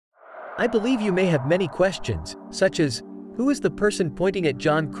I believe you may have many questions, such as, who is the person pointing at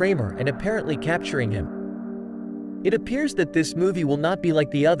John Kramer and apparently capturing him? It appears that this movie will not be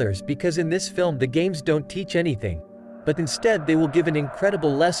like the others because in this film the games don't teach anything, but instead they will give an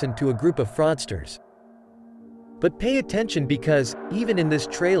incredible lesson to a group of fraudsters. But pay attention because, even in this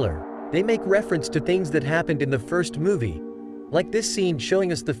trailer, they make reference to things that happened in the first movie, like this scene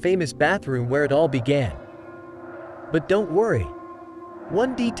showing us the famous bathroom where it all began. But don't worry.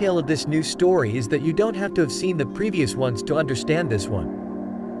 One detail of this new story is that you don't have to have seen the previous ones to understand this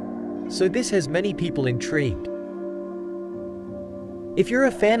one. So this has many people intrigued. If you're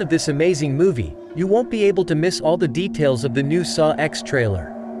a fan of this amazing movie, you won't be able to miss all the details of the new Saw X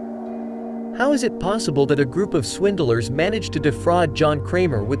trailer. How is it possible that a group of swindlers managed to defraud John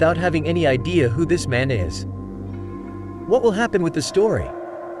Kramer without having any idea who this man is? What will happen with the story?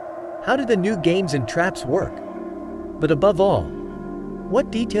 How do the new games and traps work? But above all, what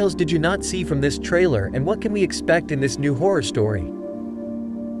details did you not see from this trailer and what can we expect in this new horror story?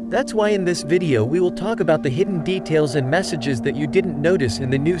 That's why in this video we will talk about the hidden details and messages that you didn't notice in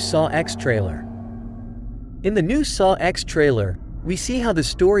the new Saw X trailer. In the new Saw X trailer, we see how the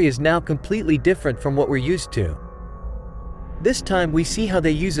story is now completely different from what we're used to. This time we see how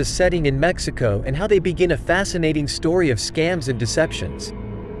they use a setting in Mexico and how they begin a fascinating story of scams and deceptions.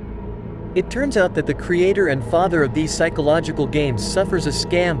 It turns out that the creator and father of these psychological games suffers a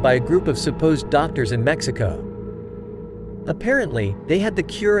scam by a group of supposed doctors in Mexico. Apparently, they had the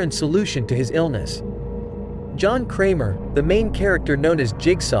cure and solution to his illness. John Kramer, the main character known as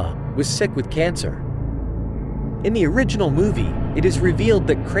Jigsaw, was sick with cancer. In the original movie, it is revealed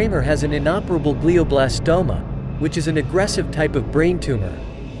that Kramer has an inoperable glioblastoma, which is an aggressive type of brain tumor.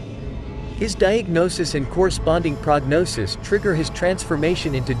 His diagnosis and corresponding prognosis trigger his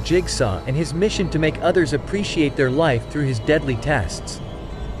transformation into Jigsaw and his mission to make others appreciate their life through his deadly tests.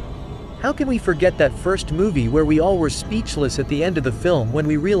 How can we forget that first movie where we all were speechless at the end of the film when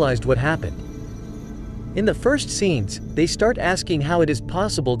we realized what happened? In the first scenes, they start asking how it is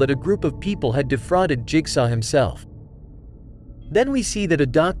possible that a group of people had defrauded Jigsaw himself. Then we see that a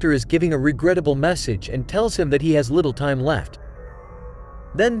doctor is giving a regrettable message and tells him that he has little time left.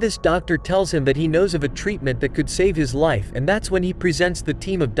 Then this doctor tells him that he knows of a treatment that could save his life, and that's when he presents the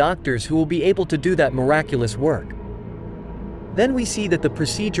team of doctors who will be able to do that miraculous work. Then we see that the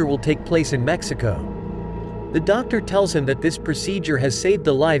procedure will take place in Mexico. The doctor tells him that this procedure has saved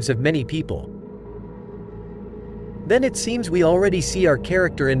the lives of many people. Then it seems we already see our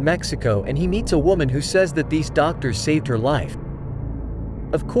character in Mexico and he meets a woman who says that these doctors saved her life.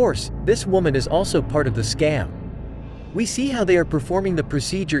 Of course, this woman is also part of the scam. We see how they are performing the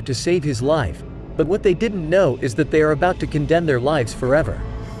procedure to save his life, but what they didn't know is that they are about to condemn their lives forever.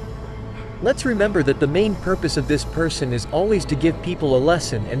 Let's remember that the main purpose of this person is always to give people a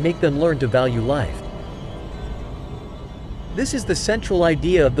lesson and make them learn to value life. This is the central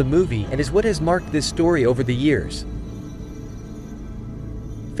idea of the movie and is what has marked this story over the years.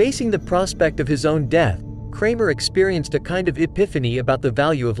 Facing the prospect of his own death, Kramer experienced a kind of epiphany about the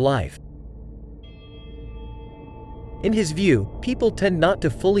value of life. In his view, people tend not to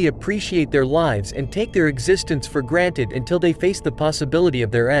fully appreciate their lives and take their existence for granted until they face the possibility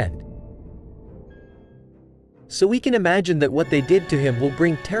of their end. So we can imagine that what they did to him will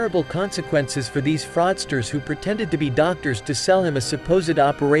bring terrible consequences for these fraudsters who pretended to be doctors to sell him a supposed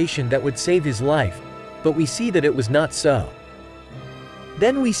operation that would save his life, but we see that it was not so.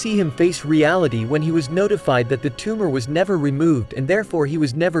 Then we see him face reality when he was notified that the tumor was never removed and therefore he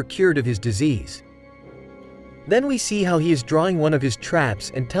was never cured of his disease. Then we see how he is drawing one of his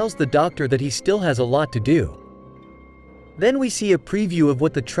traps and tells the doctor that he still has a lot to do. Then we see a preview of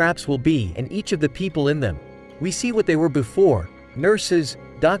what the traps will be and each of the people in them. We see what they were before: nurses,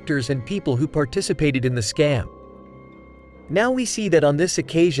 doctors and people who participated in the scam. Now we see that on this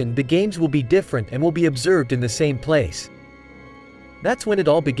occasion the games will be different and will be observed in the same place. That's when it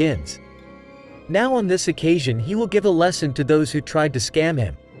all begins. Now on this occasion he will give a lesson to those who tried to scam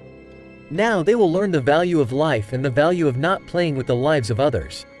him. Now they will learn the value of life and the value of not playing with the lives of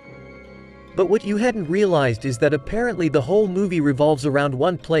others. But what you hadn't realized is that apparently the whole movie revolves around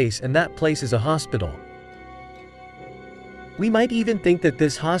one place, and that place is a hospital. We might even think that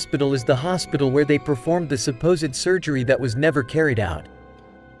this hospital is the hospital where they performed the supposed surgery that was never carried out.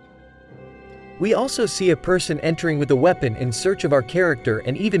 We also see a person entering with a weapon in search of our character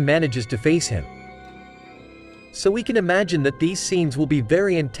and even manages to face him. So we can imagine that these scenes will be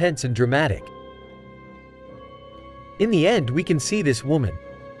very intense and dramatic. In the end, we can see this woman.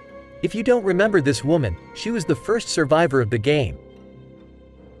 If you don't remember this woman, she was the first survivor of the game.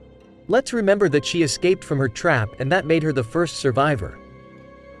 Let's remember that she escaped from her trap and that made her the first survivor.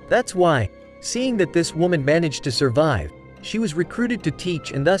 That's why, seeing that this woman managed to survive, she was recruited to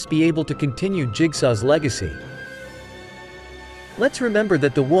teach and thus be able to continue Jigsaw's legacy. Let's remember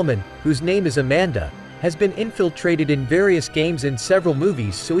that the woman, whose name is Amanda, has been infiltrated in various games in several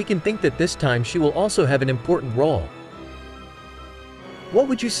movies, so we can think that this time she will also have an important role. What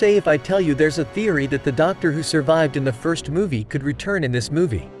would you say if I tell you there's a theory that the doctor who survived in the first movie could return in this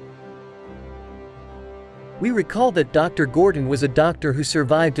movie? We recall that Dr. Gordon was a doctor who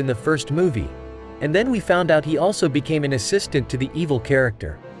survived in the first movie, and then we found out he also became an assistant to the evil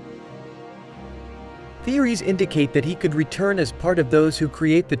character. Theories indicate that he could return as part of those who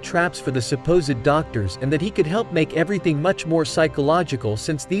create the traps for the supposed doctors, and that he could help make everything much more psychological,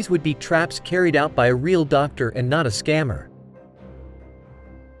 since these would be traps carried out by a real doctor and not a scammer.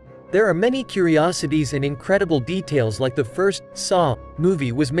 There are many curiosities and incredible details, like the first Saw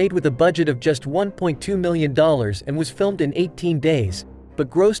movie was made with a budget of just $1.2 million and was filmed in 18 days, but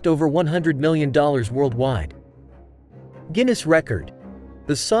grossed over $100 million worldwide. Guinness record.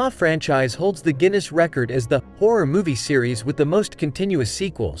 The Saw franchise holds the Guinness record as the horror movie series with the most continuous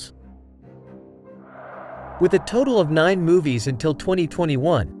sequels. With a total of 9 movies until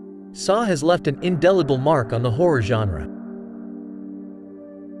 2021, Saw has left an indelible mark on the horror genre.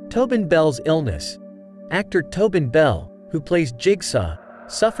 Tobin Bell's illness. Actor Tobin Bell, who plays Jigsaw,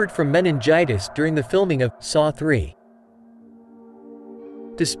 suffered from meningitis during the filming of Saw 3.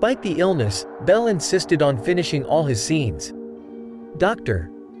 Despite the illness, Bell insisted on finishing all his scenes. Dr.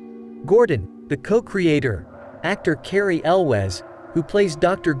 Gordon, the co-creator, actor Cary Elwes, who plays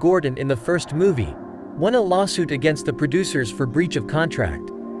Dr. Gordon in the first movie, won a lawsuit against the producers for breach of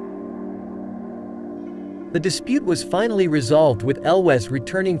contract. The dispute was finally resolved, with Elwes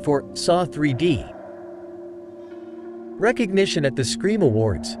returning for Saw 3D. Recognition at the Scream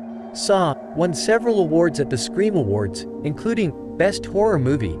Awards. Saw won several awards at the Scream Awards, including Best Horror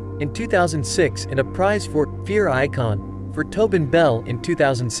Movie in 2006 and a prize for Fear Icon for Tobin Bell in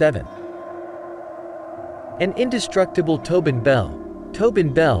 2007. An indestructible Tobin Bell.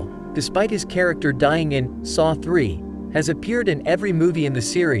 Tobin Bell, despite his character dying in Saw 3, has appeared in every movie in the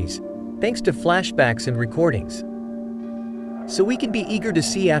series, thanks to flashbacks and recordings. So we can be eager to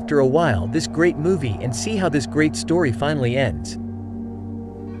see after a while this great movie and see how this great story finally ends.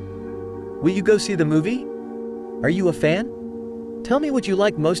 Will you go see the movie? Are you a fan? Tell me what you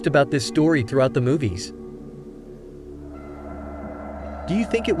like most about this story throughout the movies. Do you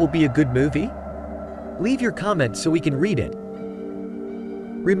think it will be a good movie? Leave your comments so we can read it.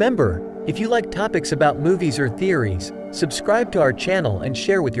 Remember, if you like topics about movies or theories, subscribe to our channel and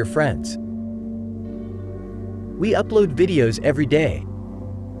share with your friends. We upload videos every day.